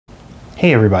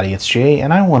Hey everybody, it's Jay,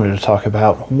 and I wanted to talk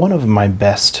about one of my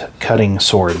best cutting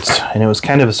swords. And it was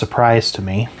kind of a surprise to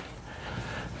me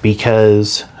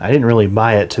because I didn't really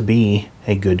buy it to be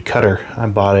a good cutter. I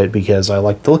bought it because I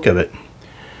like the look of it.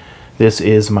 This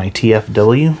is my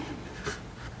TFW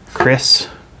Kris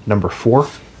number 4.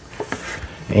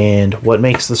 And what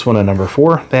makes this one a number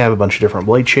 4? They have a bunch of different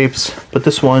blade shapes, but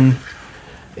this one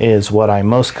is what I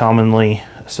most commonly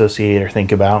associate or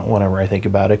think about whenever I think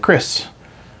about a Kris,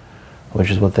 which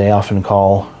is what they often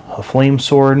call a flame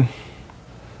sword.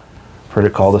 I've heard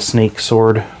it called a snake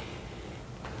sword,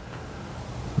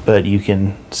 but you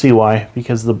can see why,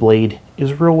 because the blade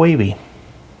is real wavy.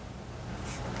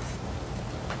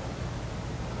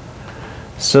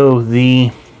 So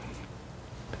the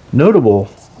notable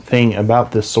thing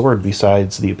about this sword,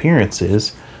 besides the appearance,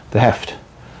 is the heft.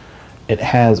 It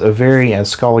has a very,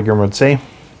 as Scholargrim would say,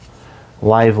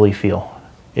 lively feel.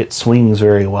 It swings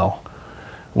very well.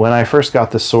 When I first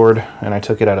got this sword and I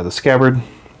took it out of the scabbard,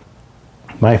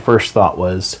 my first thought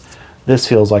was, this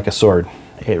feels like a sword.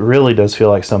 It really does feel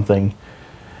like something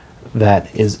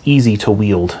that is easy to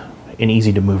wield and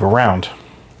easy to move around.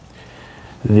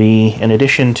 In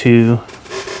addition to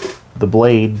the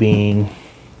blade being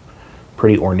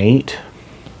pretty ornate,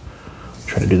 I'm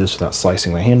trying to do this without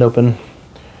slicing my hand open,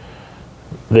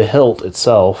 the hilt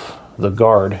itself, the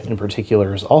guard in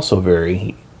particular, is also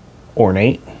very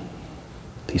ornate.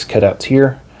 These cutouts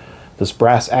here, this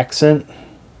brass accent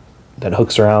that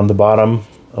hooks around the bottom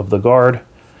of the guard,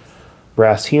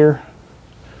 brass here,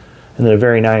 and then a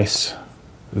very nice,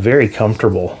 very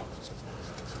comfortable,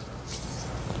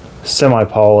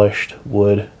 semi-polished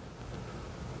wood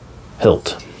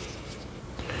hilt.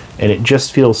 And it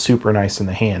just feels super nice in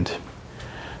the hand.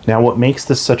 Now, what makes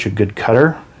this such a good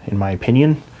cutter, in my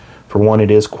opinion, for one,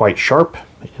 it is quite sharp.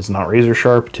 It is not razor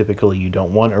sharp. Typically, you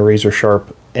don't want a razor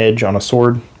sharp edge on a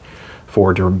sword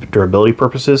for durability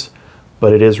purposes,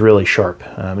 but it is really sharp.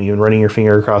 Even running your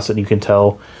finger across it, you can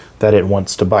tell that it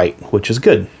wants to bite, which is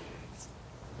good.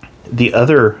 The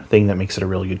other thing that makes it a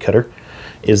really good cutter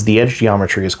is the edge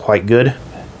geometry is quite good,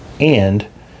 and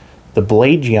the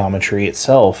blade geometry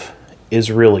itself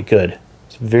is really good.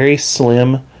 It's very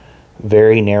slim,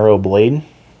 very narrow blade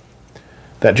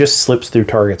that just slips through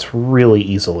targets really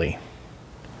easily.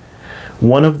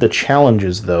 One of the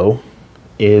challenges, though,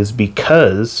 is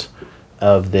because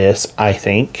of this, I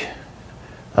think,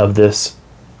 of this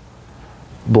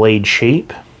blade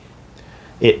shape,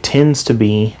 it tends to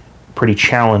be pretty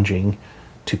challenging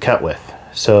to cut with.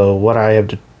 So what I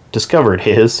have discovered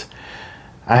is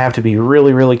I have to be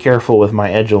really, really careful with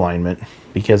my edge alignment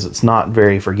because it's not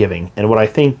very forgiving. And what I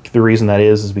think the reason that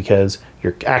is because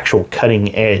your actual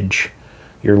cutting edge,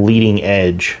 your leading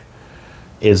edge,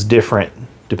 is different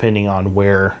depending on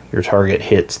where your target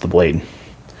hits the blade.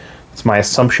 It's my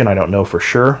assumption, I don't know for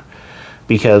sure,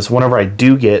 because whenever I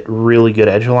do get really good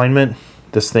edge alignment,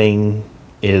 this thing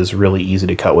is really easy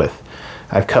to cut with.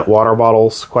 I've cut water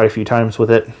bottles quite a few times with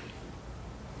it.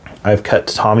 I've cut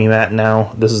tatami mat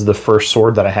now. This is the first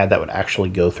sword that I had that would actually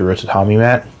go through a tatami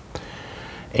mat.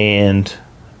 And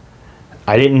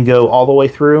I didn't go all the way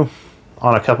through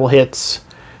on a couple hits.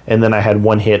 And then I had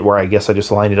one hit where I guess I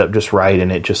just lined it up just right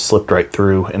and it just slipped right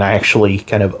through. And I actually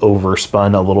kind of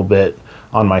overspun a little bit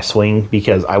on my swing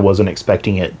because I wasn't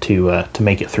expecting it to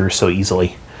make it through so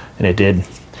easily. And it did.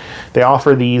 They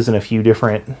offer these in a few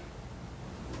different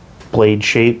blade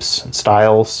shapes and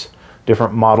styles,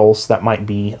 different models that might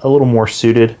be a little more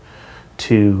suited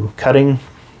to cutting.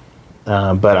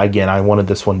 But again, I wanted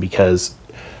this one because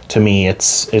to me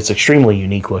it's extremely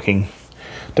unique looking.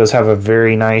 It does have a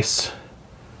very nice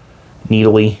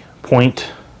needly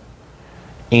point,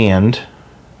 and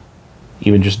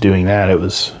even just doing that, it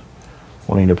was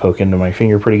wanting to poke into my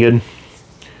finger pretty good. And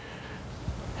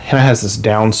it has this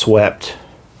downswept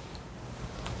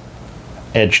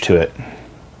edge to it,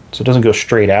 so it doesn't go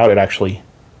straight out, it actually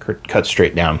cuts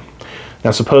straight down.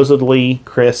 Now supposedly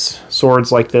Kris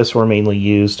swords like this were mainly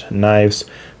used, knives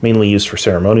mainly used for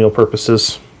ceremonial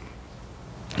purposes.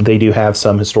 They do have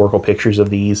some historical pictures of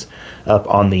these up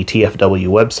on the TFW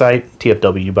website.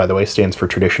 TFW, by the way, stands for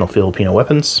Traditional Filipino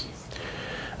Weapons.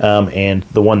 And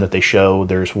the one that they show,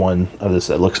 there's one of this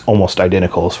that looks almost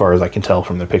identical as far as I can tell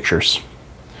from the pictures.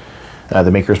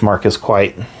 The maker's mark is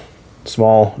quite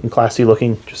small and classy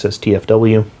looking, just says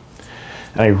TFW.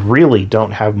 And I really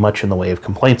don't have much in the way of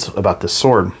complaints about this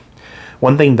sword.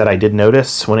 One thing that I did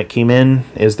notice when it came in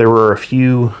is there were a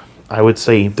few, I would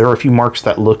say, there are a few marks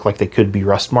that look like they could be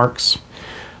rust marks.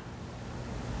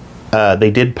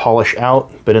 They did polish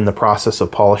out, but in the process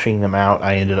of polishing them out,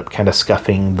 I ended up kind of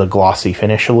scuffing the glossy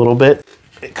finish a little bit.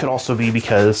 It could also be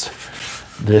because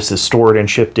this is stored and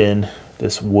shipped in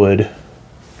this wood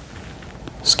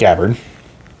scabbard.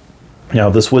 Now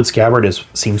this wood scabbard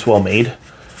seems well made.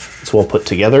 It's well put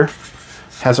together.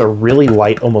 Has a really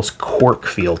light, almost cork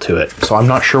feel to it. So I'm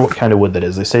not sure what kind of wood that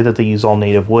is. They say that they use all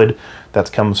native wood.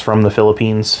 That comes from the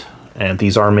Philippines, and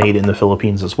these are made in the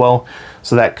Philippines as well.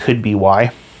 So that could be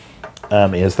why,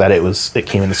 is that it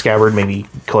came in the scabbard, maybe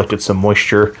collected some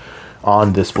moisture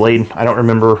on this blade. I don't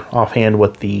remember offhand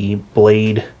what the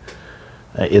blade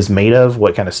is made of,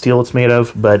 what kind of steel it's made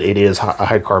of, but it is a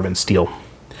high carbon steel.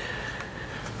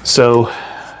 So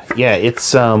yeah,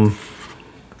 it's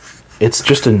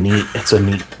just a neat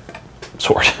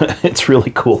sword. It's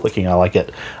really cool looking. I like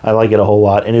it. I like it a whole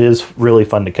lot, and it is really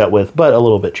fun to cut with, but a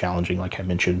little bit challenging, like I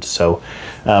mentioned. So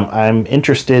I'm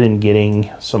interested in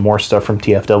getting some more stuff from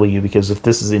TFW, because if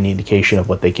this is an indication of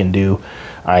what they can do,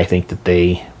 I think that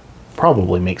they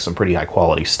probably make some pretty high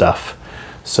quality stuff.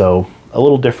 So a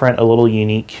little different, a little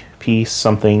unique piece,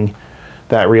 something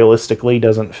that realistically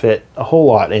doesn't fit a whole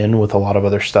lot in with a lot of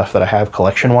other stuff that I have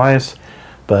collection wise,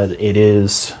 but it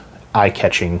is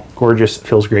eye-catching, gorgeous,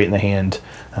 feels great in the hand,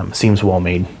 seems well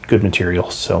made, good material.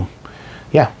 So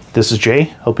yeah, this is Jay.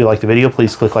 Hope you liked the video.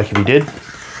 Please click like if you did.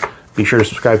 Be sure to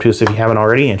subscribe to us if you haven't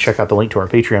already, and check out the link to our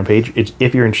Patreon page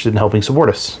if you're interested in helping support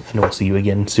us. And we'll see you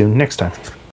again soon next time.